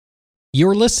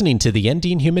You're listening to the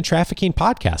Ending Human Trafficking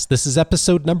podcast. This is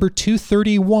episode number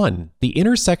 231, the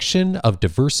intersection of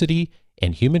diversity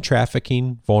and human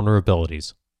trafficking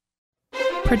vulnerabilities.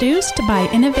 Produced by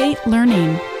Innovate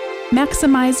Learning,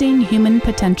 maximizing human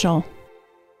potential.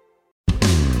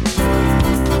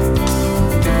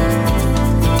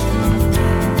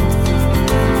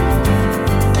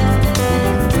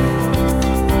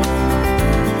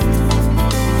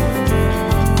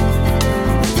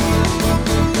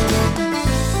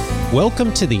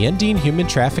 Welcome to the Ending Human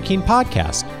Trafficking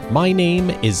podcast. My name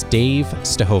is Dave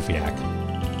Stachowiak.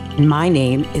 My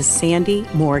name is Sandy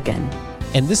Morgan.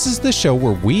 And this is the show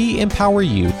where we empower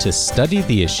you to study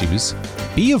the issues,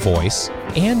 be a voice,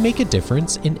 and make a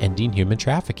difference in ending human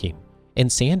trafficking.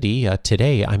 And Sandy,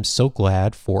 today I'm so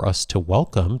glad for us to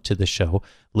welcome to the show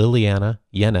Liliana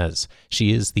Yanez.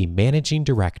 She is the Managing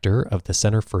Director of the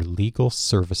Center for Legal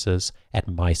Services at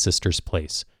My Sister's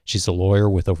Place. She's a lawyer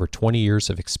with over 20 years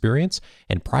of experience,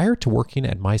 and prior to working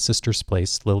at My Sister's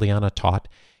Place, Liliana taught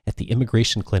at the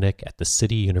Immigration Clinic at the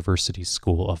City University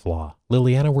School of Law.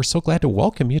 Liliana, we're so glad to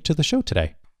welcome you to the show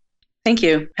today. Thank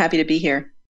you. Happy to be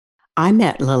here. I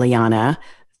met Liliana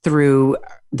through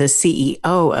the CEO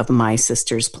of My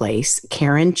Sister's Place,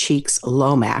 Karen Cheeks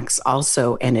Lomax,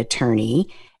 also an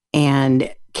attorney,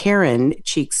 and Karen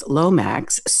Cheeks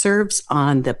Lomax serves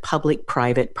on the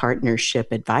Public-Private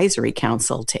Partnership Advisory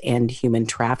Council to End Human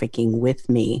Trafficking with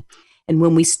me. And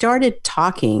when we started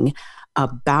talking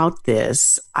about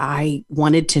this, I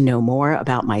wanted to know more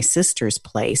about My Sister's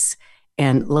Place.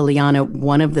 And Liliana,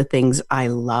 one of the things I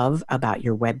love about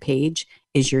your webpage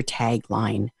is your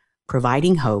tagline,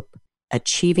 providing hope,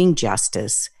 achieving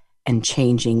justice, and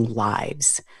changing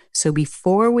lives. So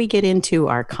before we get into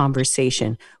our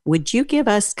conversation, would you give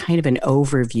us kind of an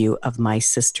overview of My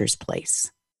Sister's Place?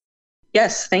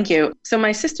 Yes, thank you. So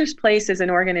My Sister's Place is an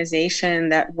organization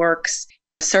that works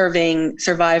serving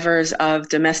survivors of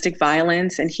domestic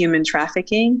violence and human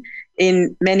trafficking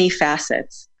in many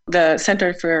facets. The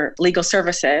Center for Legal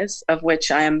Services, of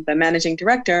which I am the managing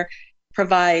director,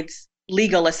 provides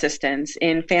legal assistance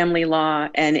in family law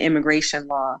and immigration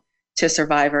law to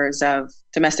survivors of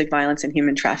domestic violence and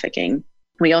human trafficking.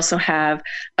 We also have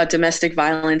a domestic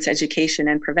violence education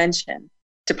and prevention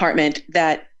department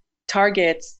that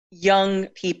targets young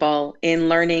people in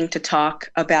learning to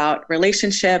talk about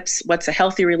relationships, what's a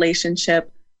healthy relationship,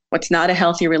 what's not a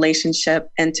healthy relationship,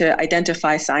 and to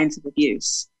identify signs of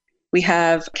abuse. We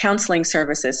have counseling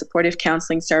services, supportive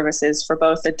counseling services for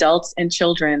both adults and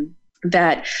children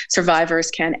that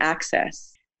survivors can access.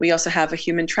 We also have a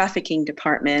human trafficking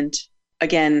department,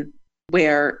 again,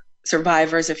 where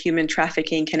survivors of human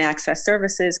trafficking can access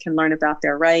services, can learn about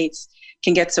their rights,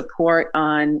 can get support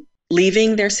on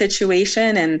leaving their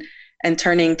situation and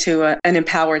turning to an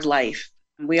empowered life.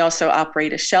 We also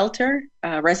operate a shelter,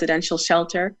 a residential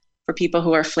shelter for people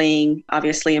who are fleeing,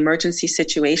 obviously, emergency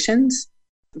situations.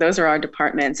 Those are our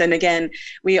departments. And again,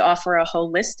 we offer a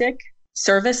holistic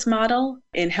service model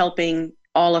in helping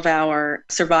all of our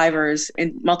survivors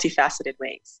in multifaceted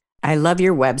ways. I love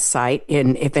your website.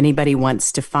 And if anybody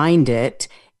wants to find it,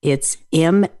 it's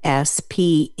mspny.org.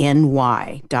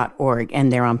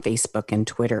 And they're on Facebook and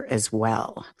Twitter as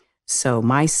well. So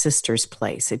My Sister's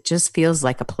Place, it just feels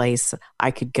like a place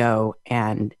I could go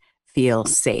and feel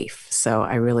safe. So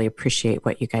I really appreciate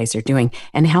what you guys are doing.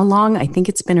 And how long? I think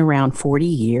it's been around 40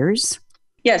 years.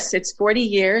 Yes, it's 40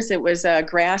 years. It was a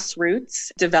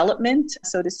grassroots development,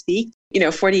 so to speak.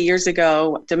 40 years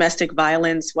ago, domestic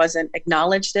violence wasn't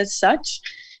acknowledged as such.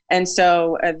 And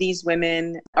so these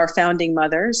women, our founding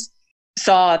mothers,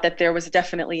 saw that there was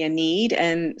definitely a need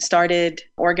and started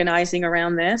organizing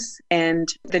around this. And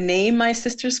the name My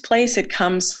Sister's Place, it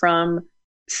comes from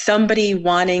somebody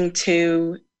wanting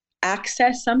to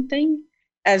access something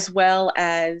as well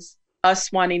as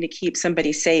us wanting to keep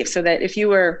somebody safe. So that if you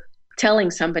were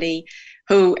telling somebody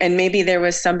who, and maybe there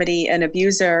was somebody, an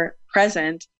abuser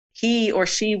present, he or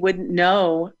she wouldn't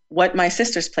know what My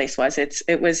Sister's Place was. It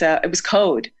was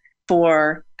code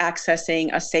for accessing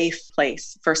a safe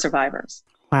place for survivors.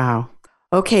 Wow.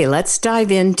 Okay, let's dive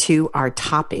into our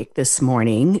topic this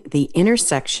morning, the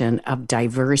intersection of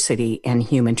diversity and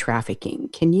human trafficking.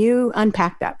 Can you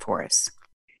unpack that for us?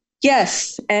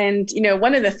 Yes. And,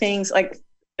 one of the things like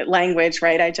language,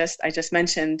 right? I just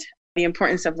mentioned the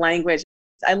importance of language.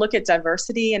 I look at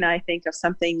diversity and I think of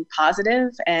something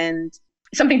positive and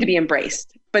something to be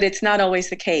embraced, but it's not always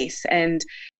the case. And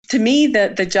to me,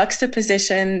 the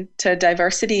juxtaposition to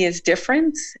diversity is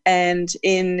difference. And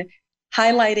in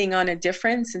highlighting on a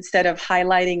difference instead of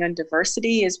highlighting on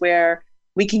diversity is where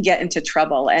we can get into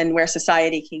trouble and where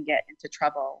society can get into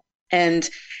trouble. And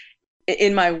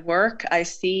in my work, I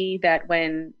see that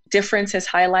when difference is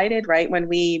highlighted, right, when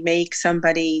we make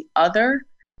somebody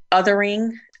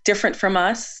othering, different from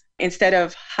us, instead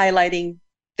of highlighting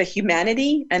the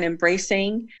humanity and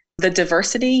embracing the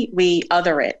diversity, we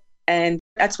other it. And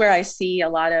that's where I see a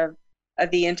lot of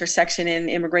the intersection in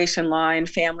immigration law and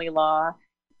family law,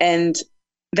 and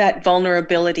that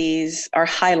vulnerabilities are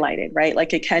highlighted, right?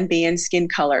 Like it can be in skin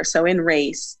color, so in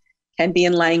race, can be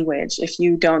in language. If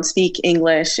you don't speak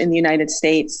English in the United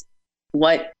States,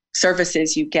 what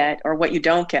services you get or what you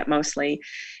don't get mostly.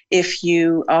 If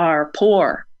you are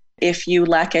poor, if you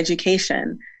lack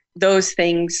education, those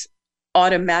things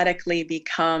automatically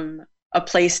become a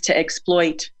place to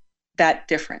exploit that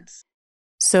difference.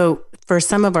 So for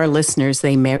some of our listeners,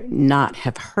 they may not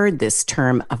have heard this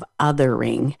term of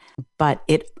othering, but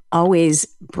it always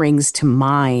brings to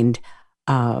mind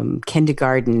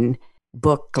kindergarten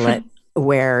booklet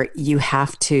where you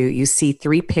see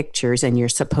 3 pictures and you're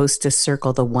supposed to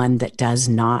circle the one that does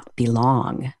not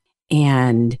belong.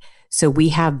 And so we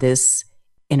have this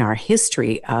in our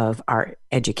history of our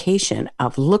education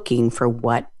of looking for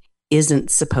what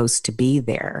isn't supposed to be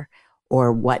there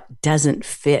or what doesn't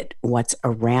fit what's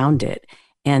around it.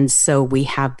 And so we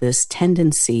have this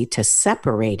tendency to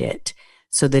separate it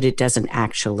so that it doesn't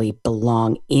actually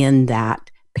belong in that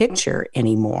picture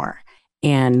anymore.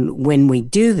 And when we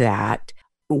do that,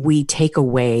 we take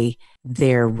away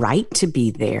their right to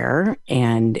be there.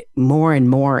 And more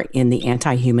in the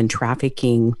anti-human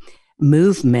trafficking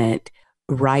movement,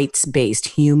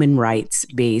 human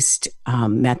rights-based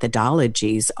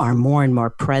methodologies are more and more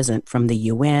present from the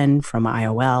UN, from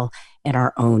IOL, and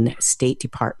our own State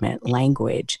Department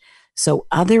language. So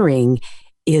othering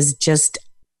is just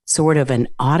sort of an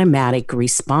automatic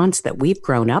response that we've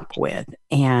grown up with.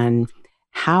 And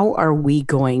how are we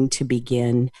going to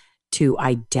begin to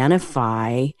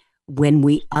identify when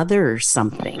we other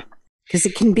something? Because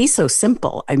it can be so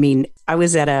simple. I mean, I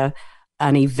was at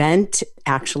an event,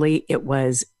 actually, it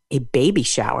was a baby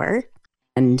shower,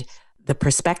 and the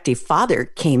prospective father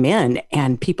came in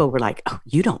and people were like, "Oh,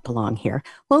 you don't belong here."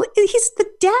 Well, he's the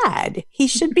dad. He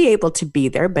should be able to be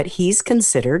there, but he's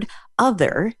considered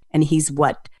other, and he's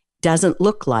what doesn't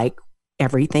look like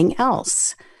everything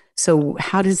else. So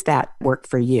how does that work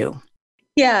for you?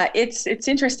 Yeah, it's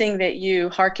interesting that you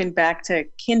hearken back to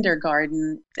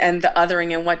kindergarten and the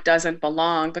othering and what doesn't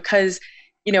belong, because,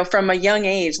 from a young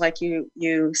age, like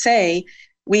you say,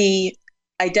 we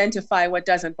identify what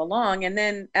doesn't belong. And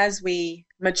then as we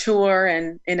mature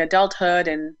and in adulthood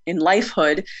and in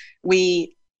lifehood,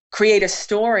 we create a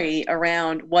story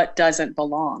around what doesn't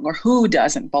belong or who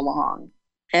doesn't belong.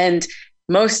 And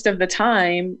most of the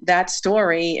time, that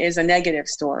story is a negative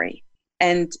story.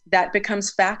 And that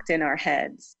becomes fact in our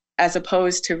heads, as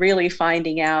opposed to really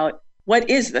finding out what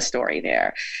is the story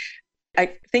there.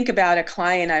 I think about a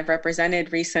client I've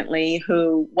represented recently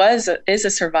who is a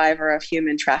survivor of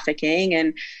human trafficking,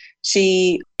 and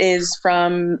she is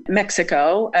from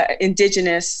Mexico,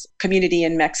 indigenous community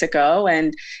in Mexico,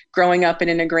 and growing up in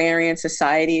an agrarian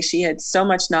society, she had so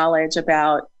much knowledge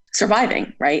about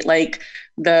surviving, right? Like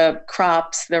the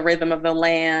crops, the rhythm of the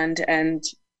land, and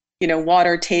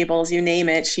water tables, you name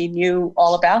it. She knew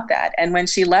all about that. And when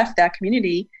she left that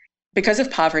community, because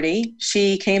of poverty,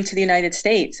 she came to the United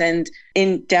States, and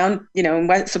in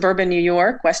suburban New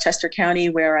York, Westchester County,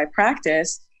 where I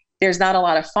practice, there's not a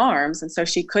lot of farms. And so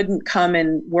she couldn't come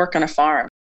and work on a farm.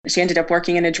 She ended up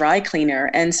working in a dry cleaner.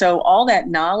 And so all that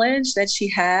knowledge that she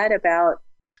had about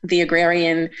the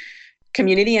agrarian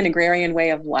community and agrarian way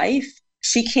of life,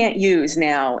 she can't use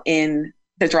now in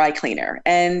the dry cleaner.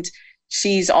 And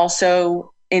she's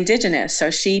also indigenous, so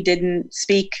she didn't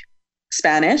speak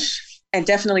Spanish and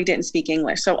definitely didn't speak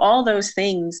English. So all those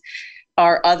things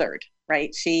are othered,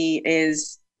 right? She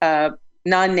is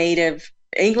non-native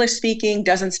English speaking,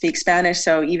 doesn't speak Spanish.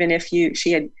 So even if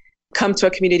she had come to a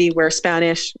community where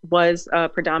Spanish was a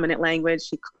predominant language,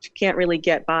 she can't really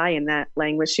get by in that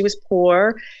language. She was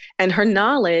poor, and her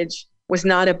knowledge was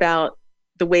not about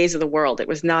the ways of the world. It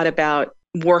was not about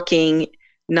working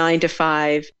 9 to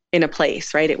 5 in a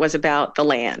place, right? It was about the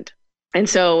land. And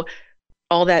so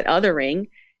all that othering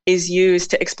is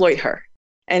used to exploit her.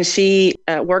 And she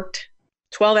worked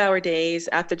 12-hour days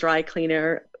at the dry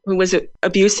cleaner, who was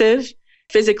abusive,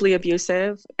 physically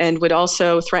abusive, and would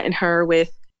also threaten her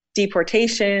with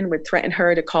deportation, would threaten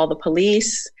her to call the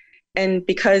police. And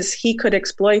because he could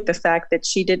exploit the fact that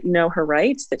she didn't know her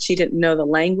rights, that she didn't know the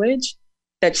language,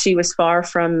 that she was far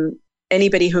from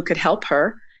anybody who could help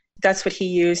her, that's what he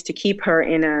used to keep her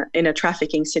in a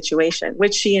trafficking situation,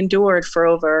 which she endured for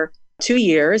over 2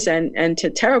 years and to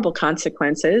terrible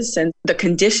consequences. And the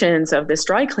conditions of this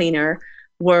dry cleaner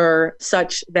were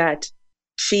such that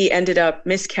she ended up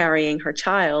miscarrying her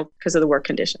child because of the work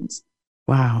conditions.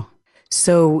 Wow.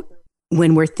 So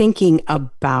when we're thinking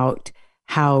about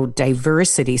how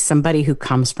diversity, somebody who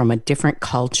comes from a different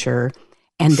culture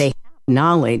and they have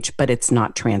knowledge, but it's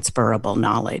not transferable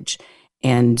knowledge.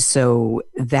 And so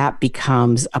that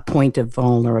becomes a point of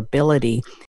vulnerability.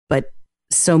 But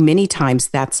so many times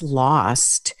that's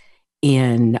lost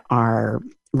in our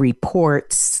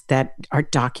reports that are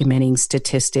documenting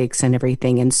statistics and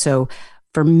everything. And so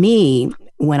for me,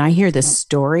 when I hear this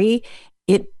story,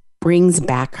 it brings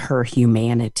back her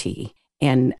humanity.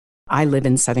 And I live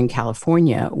in Southern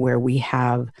California, where we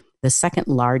have the second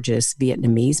largest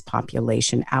Vietnamese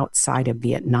population outside of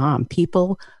Vietnam,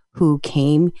 people who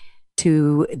came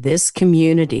to this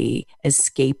community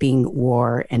escaping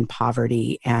war and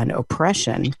poverty and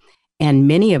oppression. And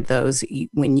many of those,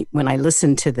 when I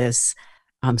listen to this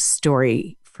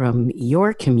story from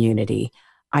your community,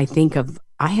 I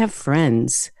have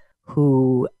friends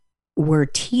who were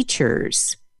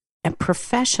teachers and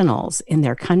professionals in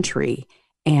their country,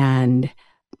 and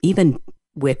even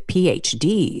with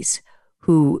PhDs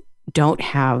who don't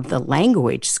have the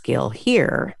language skill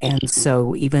here. And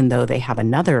so even though they have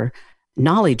another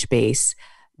knowledge base,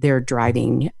 they're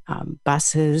driving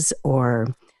buses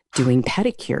or doing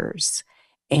pedicures.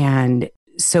 And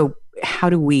so how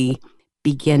do we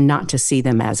begin not to see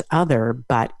them as other,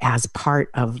 but as part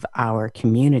of our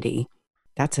community?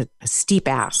 That's a steep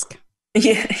ask.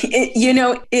 Yeah,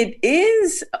 it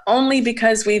is only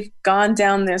because we've gone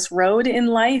down this road in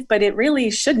life, but it really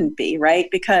shouldn't be, right?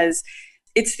 Because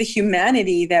it's the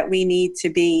humanity that we need to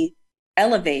be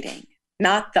elevating,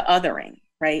 not the othering,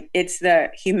 right? It's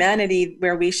the humanity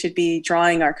where we should be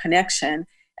drawing our connection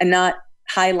and not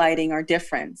highlighting our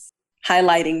difference,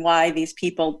 highlighting why these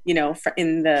people,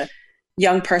 in the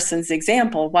young person's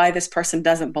example, why this person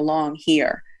doesn't belong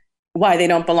here, why they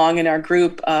don't belong in our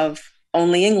group of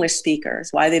only English speakers,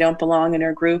 why they don't belong in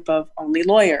our group of only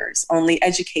lawyers, only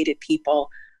educated people,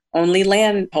 only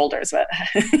landholders,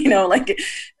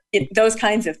 those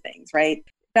kinds of things, right?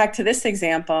 Back to this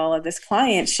example of this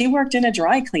client, she worked in a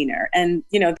dry cleaner. And,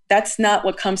 that's not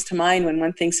what comes to mind when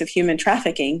one thinks of human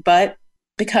trafficking, but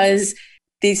because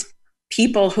these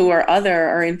people who are other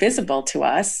are invisible to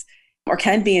us or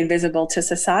can be invisible to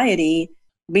society,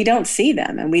 we don't see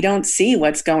them and we don't see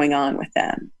what's going on with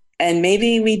them. And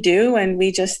maybe we do, and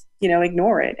we just,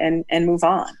 ignore it and move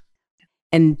on.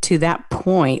 And to that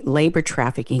point, labor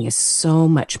trafficking is so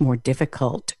much more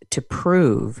difficult to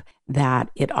prove that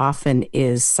it often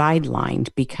is sidelined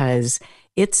because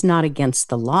it's not against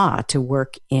the law to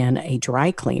work in a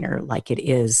dry cleaner like it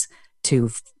is to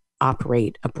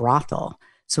operate a brothel.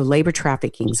 So labor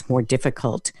trafficking is more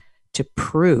difficult to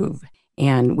prove.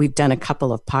 And we've done a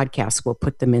couple of podcasts. We'll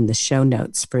put them in the show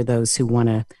notes for those who want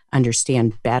to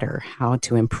understand better how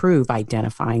to improve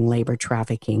identifying labor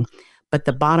trafficking. But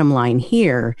the bottom line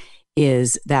here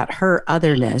is that her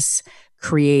otherness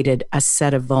created a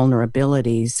set of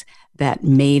vulnerabilities that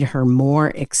made her more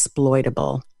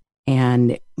exploitable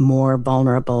and more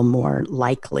vulnerable, more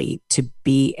likely to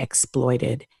be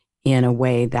exploited in a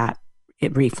way that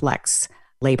it reflects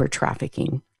labor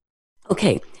trafficking.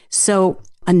 Okay, so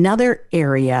another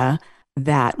area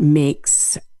that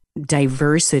makes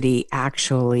diversity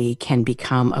actually can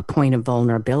become a point of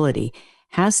vulnerability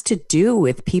has to do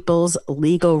with people's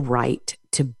legal right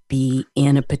to be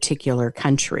in a particular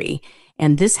country.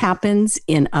 And this happens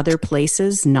in other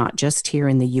places, not just here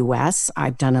in the US.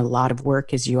 I've done a lot of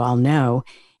work, as you all know,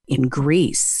 in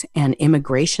Greece, and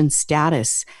immigration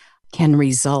status can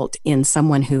result in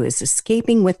someone who is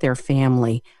escaping with their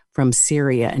family from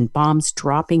Syria and bombs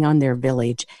dropping on their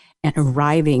village and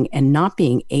arriving and not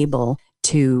being able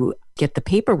to get the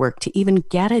paperwork to even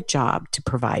get a job to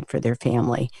provide for their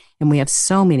family. And we have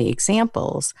so many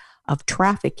examples of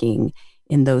trafficking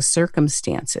in those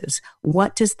circumstances.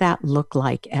 What does that look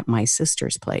like at My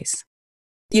Sister's Place?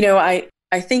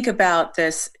 I think about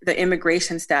the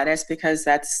immigration status, because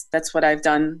that's what I've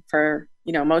done for,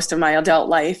 most of my adult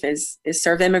life is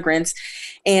serve immigrants.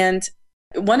 And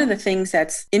one of the things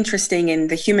that's interesting in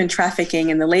the human trafficking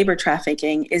and the labor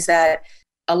trafficking is that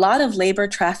a lot of labor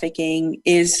trafficking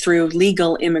is through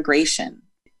legal immigration.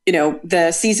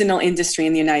 The seasonal industry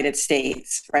in the United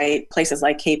States, right? Places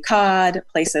like Cape Cod,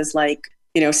 places like,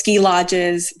 ski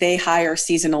lodges, they hire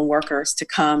seasonal workers to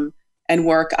come and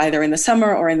work either in the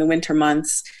summer or in the winter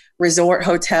months, resort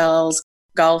hotels,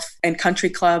 golf and country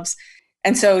clubs.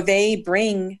 And so they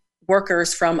bring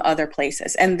workers from other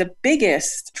places. And the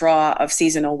biggest draw of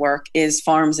seasonal work is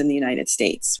farms in the United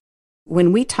States.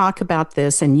 when we talk about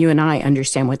this, and you and I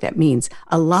understand what that means,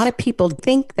 a lot of people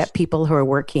think that people who are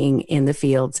working in the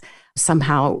fields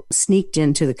somehow sneaked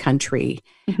into the country.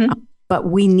 Mm-hmm. But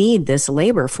we need this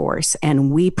labor force,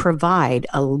 and we provide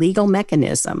a legal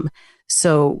mechanism.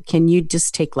 So can you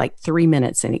just take like 3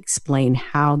 minutes and explain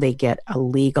how they get a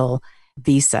legal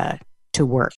visa to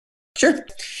work? Sure.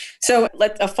 So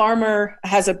a farmer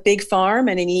has a big farm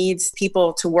and he needs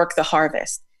people to work the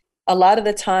harvest. A lot of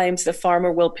the times the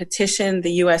farmer will petition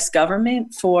the US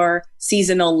government for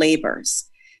seasonal laborers.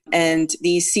 And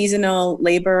these seasonal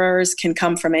laborers can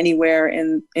come from anywhere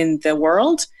in the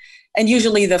world. And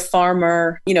usually the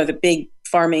farmer, the big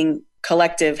farming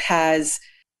collective has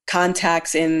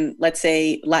contacts in, let's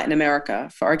say, Latin America,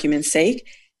 for argument's sake.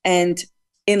 And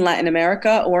in Latin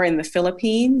America or in the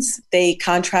Philippines, they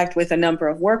contract with a number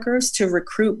of workers to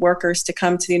recruit workers to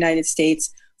come to the United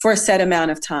States for a set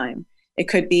amount of time. It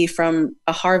could be from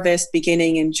a harvest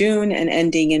beginning in June and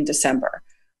ending in December,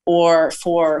 or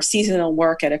for seasonal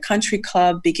work at a country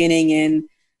club beginning in,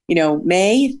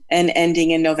 May and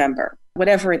ending in November,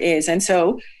 whatever it is. And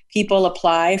so people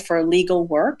apply for legal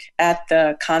work at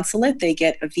the consulate. They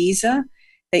get a visa.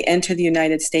 They enter the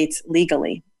United States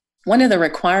legally. One of the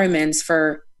requirements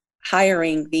for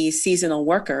hiring these seasonal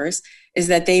workers is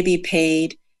that they be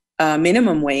paid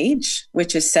minimum wage,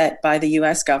 which is set by the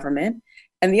US government.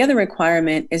 And the other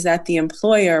requirement is that the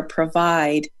employer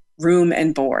provide room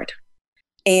and board.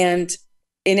 And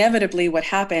inevitably what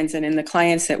happens, and in the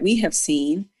clients that we have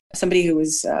seen, somebody who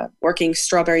was working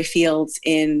strawberry fields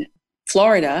in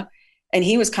Florida, and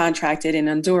he was contracted in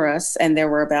Honduras, and there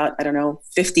were about,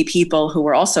 50 people who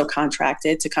were also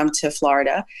contracted to come to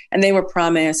Florida, and they were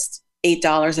promised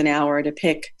 $8 an hour to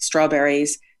pick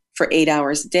strawberries for 8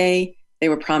 hours a day. They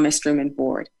were promised room and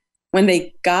board. When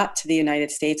they got to the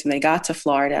United States, when they got to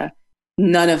Florida,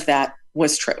 none of that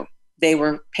was true. They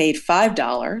were paid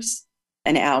 $5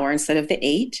 an hour instead of the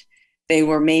 8. They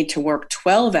were made to work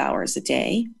 12 hours a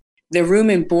day. The room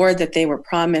and board that they were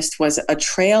promised was a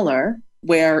trailer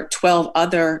where 12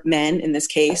 other men, in this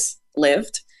case,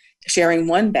 lived, sharing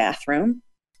one bathroom.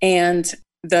 And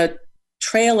the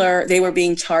trailer, they were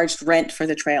being charged rent for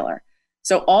the trailer.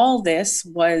 So all this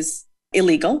was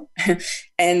illegal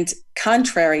and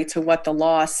contrary to what the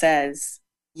law says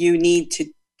you need to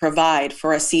provide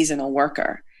for a seasonal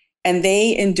worker. And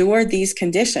they endured these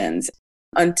conditions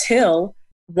until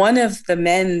one of the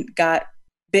men got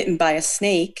bitten by a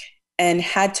snake and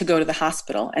had to go to the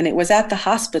hospital. And it was at the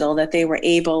hospital that they were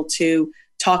able to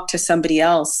talk to somebody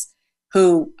else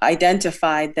who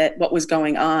identified that what was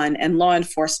going on, and law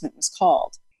enforcement was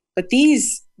called. But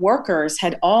these workers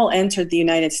had all entered the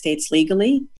United States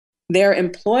legally. Their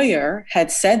employer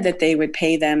had said that they would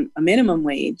pay them a minimum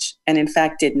wage, and in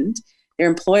fact didn't. Their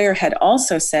employer had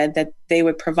also said that they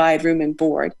would provide room and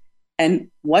board, and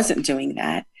wasn't doing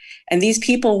that. And these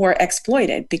people were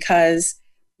exploited because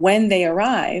when they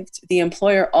arrived, the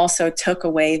employer also took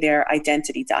away their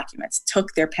identity documents,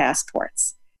 took their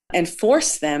passports, and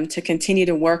forced them to continue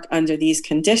to work under these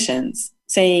conditions,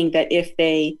 saying that if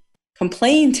they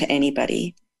complained to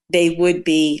anybody, they would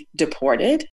be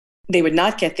deported, they would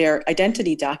not get their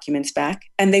identity documents back,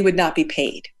 and they would not be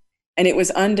paid. And it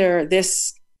was under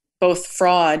this both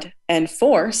fraud and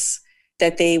force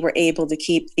that they were able to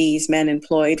keep these men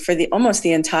employed for almost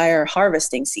the entire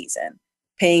harvesting season,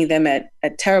 paying them at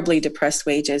terribly depressed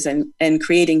wages and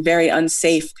creating very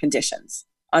unsafe conditions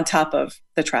on top of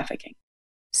the trafficking.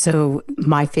 So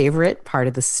my favorite part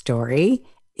of the story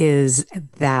is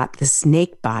that the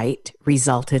snake bite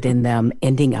resulted in them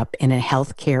ending up in a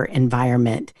healthcare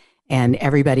environment. And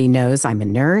everybody knows I'm a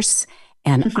nurse,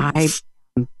 and I'm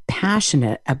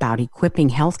passionate about equipping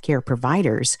healthcare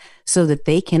providers so that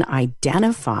they can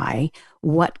identify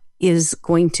what is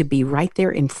going to be right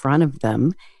there in front of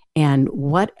them. And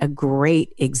what a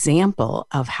great example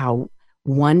of how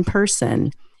one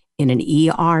person in an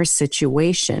ER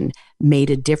situation made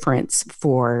a difference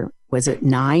for, was it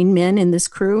 9 men in this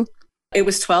crew? It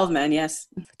was 12 men, yes.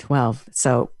 12.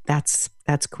 So that's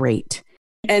great.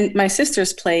 And my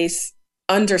sister's place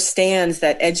understands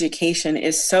that education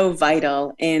is so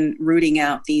vital in rooting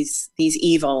out these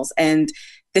evils. And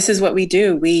this is what we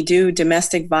do. We do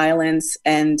domestic violence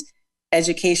and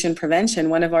education prevention.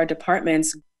 One of our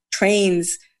departments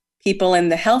trains people in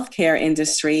the healthcare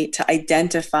industry to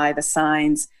identify the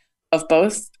signs of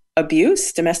both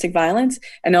abuse, domestic violence,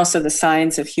 and also the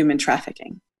signs of human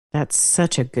trafficking. That's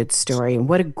such a good story. And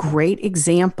what a great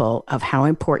example of how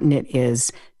important it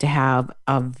is to have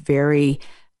a very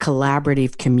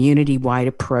collaborative, community-wide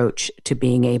approach to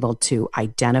being able to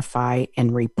identify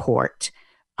and report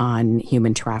on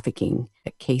human trafficking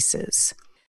cases.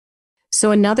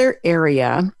 So another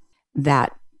area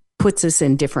that puts us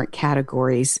in different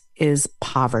categories is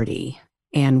poverty.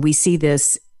 And we see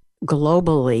this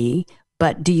globally,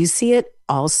 but do you see it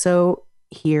also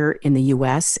here in the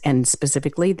US and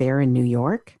specifically there in New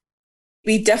York?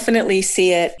 We definitely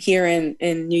see it here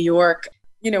in New York.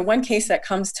 One case that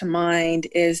comes to mind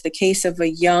is the case of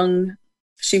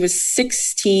she was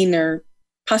 16 or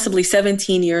possibly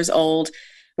 17 years old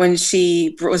when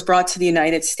she was brought to the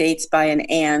United States by an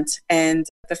aunt, and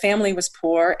the family was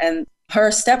poor, and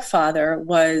her stepfather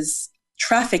was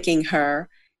trafficking her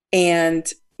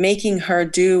and making her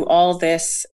do all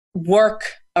this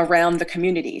work around the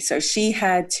community. So she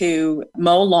had to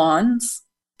mow lawns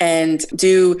and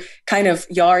do kind of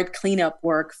yard cleanup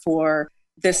work for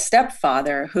the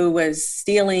stepfather who was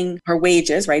stealing her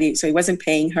wages, right? So he wasn't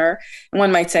paying her. And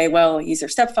one might say, well, he's her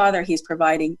stepfather, he's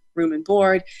providing room and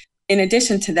board. In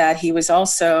addition to that, he was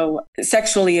also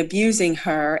sexually abusing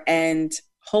her and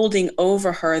holding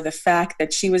over her the fact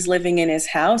that she was living in his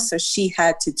house, so she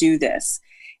had to do this.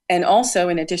 And also,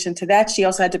 in addition to that, she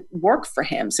also had to work for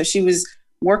him. So she was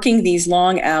working these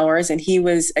long hours, and he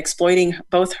was exploiting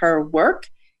both her work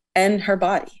and her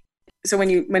body. So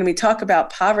when we talk about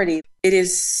poverty, it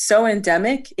is so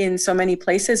endemic in so many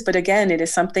places. But again, it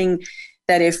is something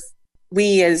that if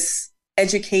we as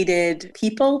educated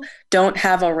people don't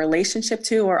have a relationship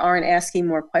to or aren't asking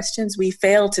more questions, we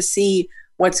fail to see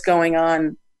what's going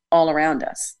on all around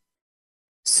us.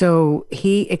 So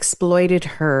he exploited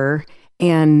her,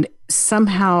 and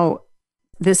somehow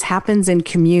this happens in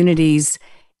communities,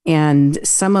 and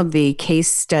some of the case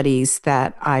studies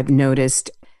that I've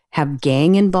noticed have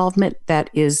gang involvement that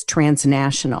is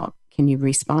transnational. Can you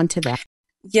respond to that?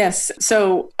 Yes.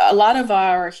 So a lot of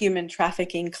our human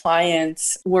trafficking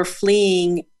clients were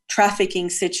fleeing trafficking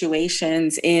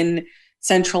situations in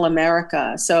Central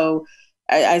America. So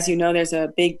as you know, there's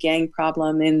a big gang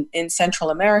problem in Central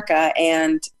America,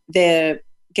 and the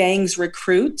gangs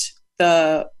recruit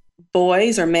the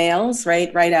boys or males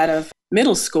right out of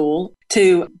middle school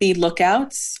to be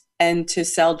lookouts and to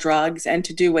sell drugs and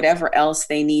to do whatever else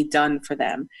they need done for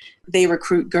them. They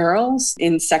recruit girls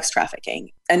in sex trafficking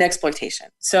and exploitation.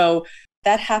 So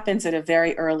that happens at a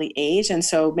very early age. And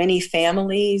so many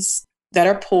families that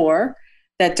are poor,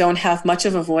 that don't have much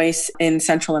of a voice in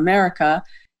Central America,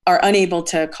 are unable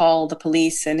to call the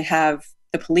police and have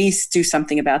the police do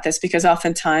something about this, because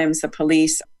oftentimes the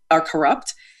police are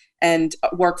corrupt and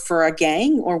work for a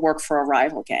gang or work for a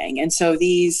rival gang. And so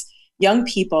these young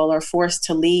people are forced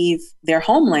to leave their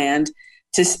homeland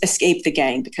to escape the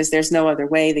gang, because there's no other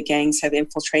way. The gangs have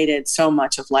infiltrated so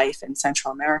much of life in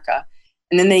Central America.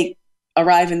 And then they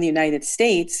arrive in the United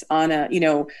States on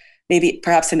maybe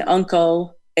perhaps an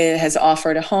uncle has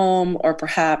offered a home, or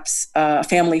perhaps a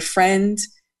family friend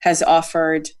has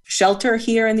offered shelter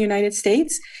here in the United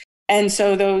States. And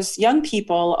so those young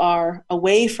people are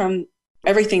away from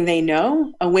everything they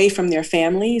know, away from their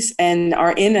families, and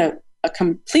are in a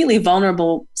completely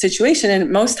vulnerable situation.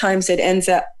 And most times it ends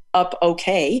up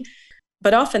okay.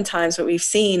 But oftentimes what we've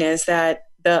seen is that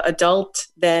the adult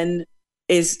then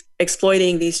is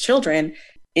exploiting these children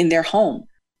in their home.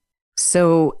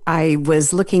 So I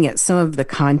was looking at some of the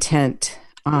content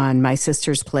on My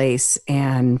Sister's Place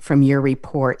and from your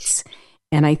reports.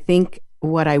 And I think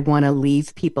what I want to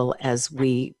leave people as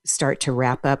we start to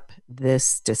wrap up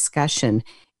this discussion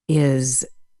is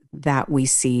that we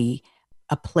see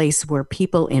a place where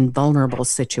people in vulnerable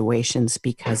situations,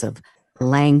 because of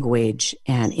language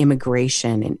and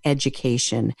immigration and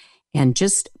education and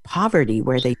just poverty,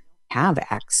 where they have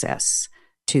access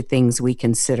to things we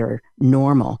consider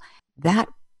normal, that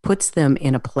puts them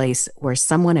in a place where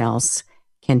someone else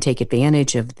can take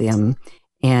advantage of them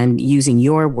and, using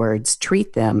your words,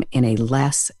 treat them in a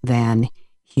less than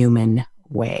human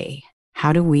way.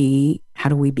 How do we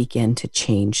begin to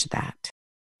change that?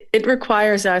 It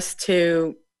requires us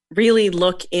to really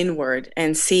look inward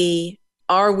and see,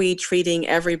 are we treating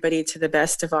everybody to the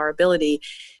best of our ability?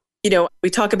 We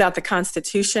talk about the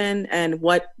Constitution and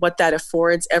what that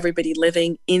affords everybody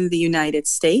living in the United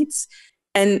States.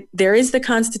 And there is the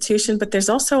Constitution, but there's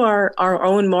also our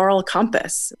own moral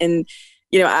compass. And,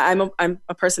 I'm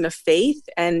a person of faith,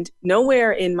 and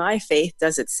nowhere in my faith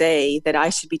does it say that I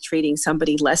should be treating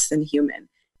somebody less than human.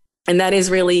 And that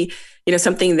is really,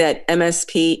 something that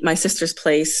MSP, My Sister's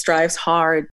Place, strives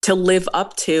hard to live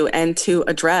up to and to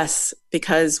address,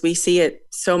 because we see it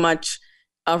so much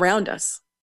around us.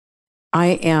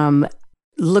 I am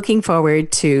looking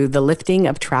forward to the lifting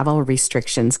of travel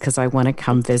restrictions, because I want to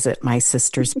come visit My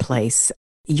Sister's Place.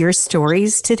 Your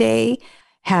stories today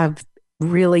have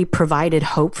really provided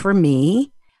hope for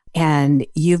me. And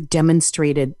you've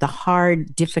demonstrated the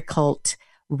hard, difficult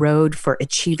road for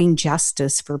achieving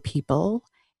justice for people.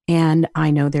 And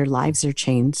I know their lives are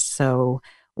changed. So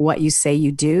what you say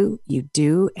you do.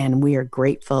 And we are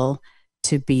grateful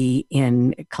to be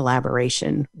in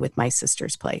collaboration with My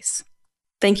Sister's Place.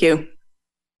 Thank you.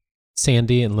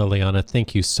 Sandy and Liliana,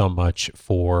 thank you so much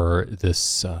for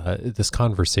this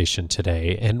conversation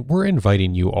today. And we're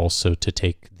inviting you also to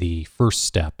take the first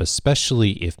step,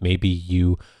 especially if maybe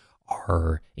you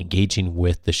are engaging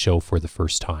with the show for the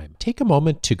first time. Take a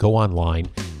moment to go online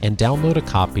and download a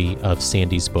copy of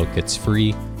Sandy's book. It's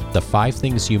free, The 5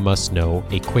 Things You Must Know,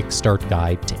 a quick start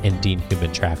guide to ending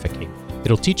human trafficking.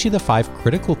 It'll teach you the 5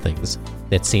 critical things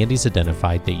that Sandy's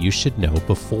identified that you should know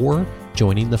before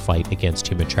joining the fight against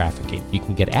human trafficking. You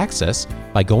can get access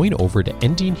by going over to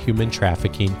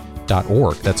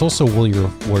endinghumantrafficking.org. That's also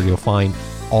where you'll find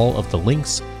all of the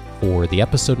links for the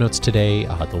episode notes today,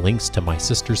 the links to My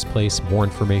Sister's Place, more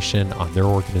information on their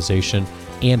organization,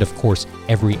 and of course,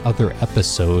 every other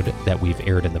episode that we've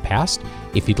aired in the past.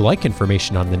 If you'd like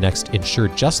information on the next Ensure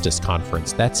Justice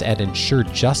Conference, that's at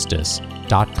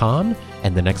ensurejustice.com,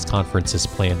 and the next conference is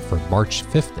planned for March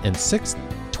 5th and 6th,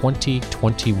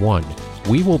 2021.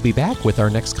 We will be back with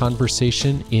our next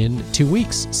conversation in 2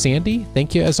 weeks. Sandy,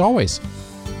 thank you as always.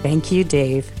 Thank you,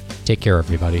 Dave. Take care,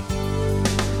 everybody.